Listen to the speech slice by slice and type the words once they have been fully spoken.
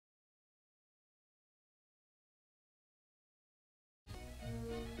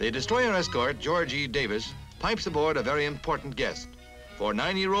The destroyer escort, George E. Davis, pipes aboard a very important guest. For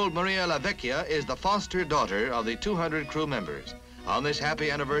 9-year-old Maria LaVecchia is the foster daughter of the 200 crew members. On this happy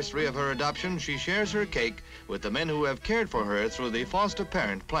anniversary of her adoption, she shares her cake with the men who have cared for her through the foster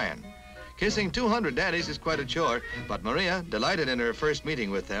parent plan. Kissing 200 daddies is quite a chore, but Maria, delighted in her first meeting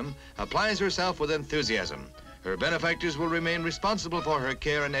with them, applies herself with enthusiasm. Her benefactors will remain responsible for her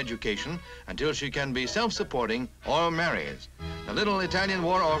care and education until she can be self-supporting or marries. The little Italian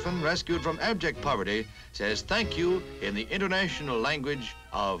war orphan, rescued from abject poverty, says thank you in the international language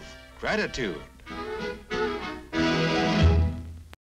of gratitude.